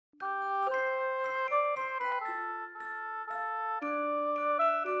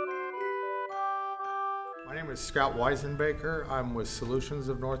My name is Scott Weisenbaker. I'm with Solutions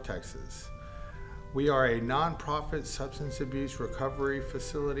of North Texas. We are a nonprofit substance abuse recovery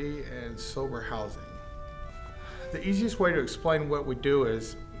facility and sober housing. The easiest way to explain what we do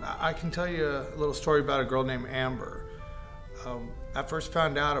is, I can tell you a little story about a girl named Amber. I first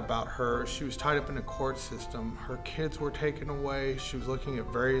found out about her. She was tied up in the court system. Her kids were taken away. She was looking at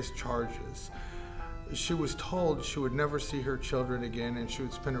various charges. She was told she would never see her children again and she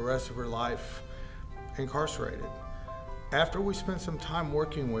would spend the rest of her life incarcerated. After we spent some time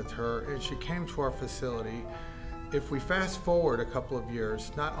working with her and she came to our facility, if we fast forward a couple of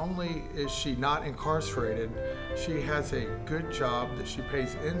years, not only is she not incarcerated, she has a good job that she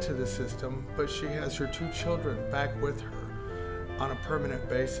pays into the system, but she has her 2 children back with her on a permanent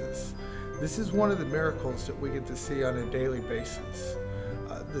basis. This is one of the miracles that we get to see on a daily basis.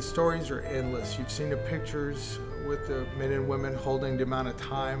 The stories are endless. You've seen the pictures with the men and women holding the amount of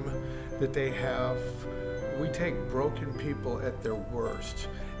time that they have. We take broken people at their worst,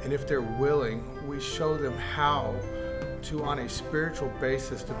 and if they're willing, we show them how to, on a spiritual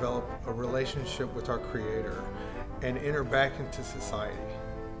basis, develop a relationship with our Creator and enter back into society.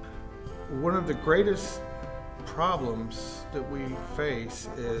 One of the greatest problems that we face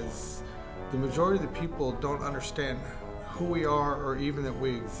is the majority of the people don't understand who we are or even that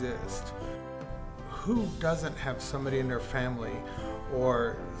we exist. Who doesn't have somebody in their family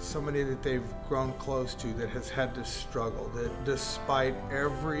or somebody that they've grown close to that has had this struggle, that despite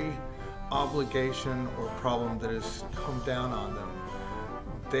every obligation or problem that has come down on them,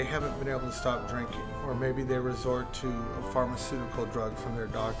 they haven't been able to stop drinking, or maybe they resort to a pharmaceutical drug from their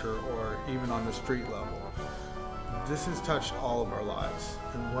doctor or even on the street level. This has touched all of our lives.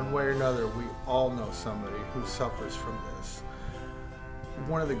 In one way or another, we all know somebody who suffers from this.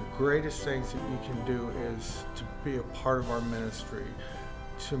 One of the greatest things that you can do is to be a part of our ministry,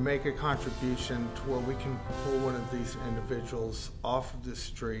 to make a contribution to where we can pull one of these individuals off of the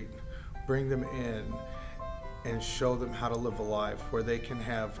street, bring them in, and show them how to live a life where they can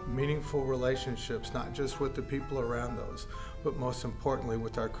have meaningful relationships, not just with the people around those, but most importantly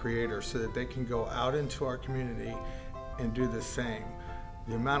with our Creator, so that they can go out into our community and do the same.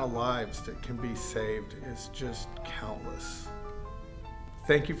 The amount of lives that can be saved is just countless.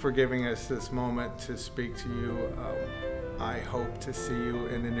 Thank you for giving us this moment to speak to you. I hope to see you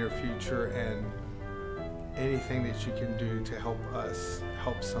in the near future, and anything that you can do to help us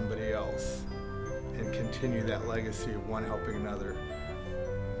help somebody else and continue that legacy of one helping another.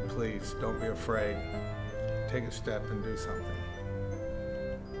 Please don't be afraid. Take a step and do something.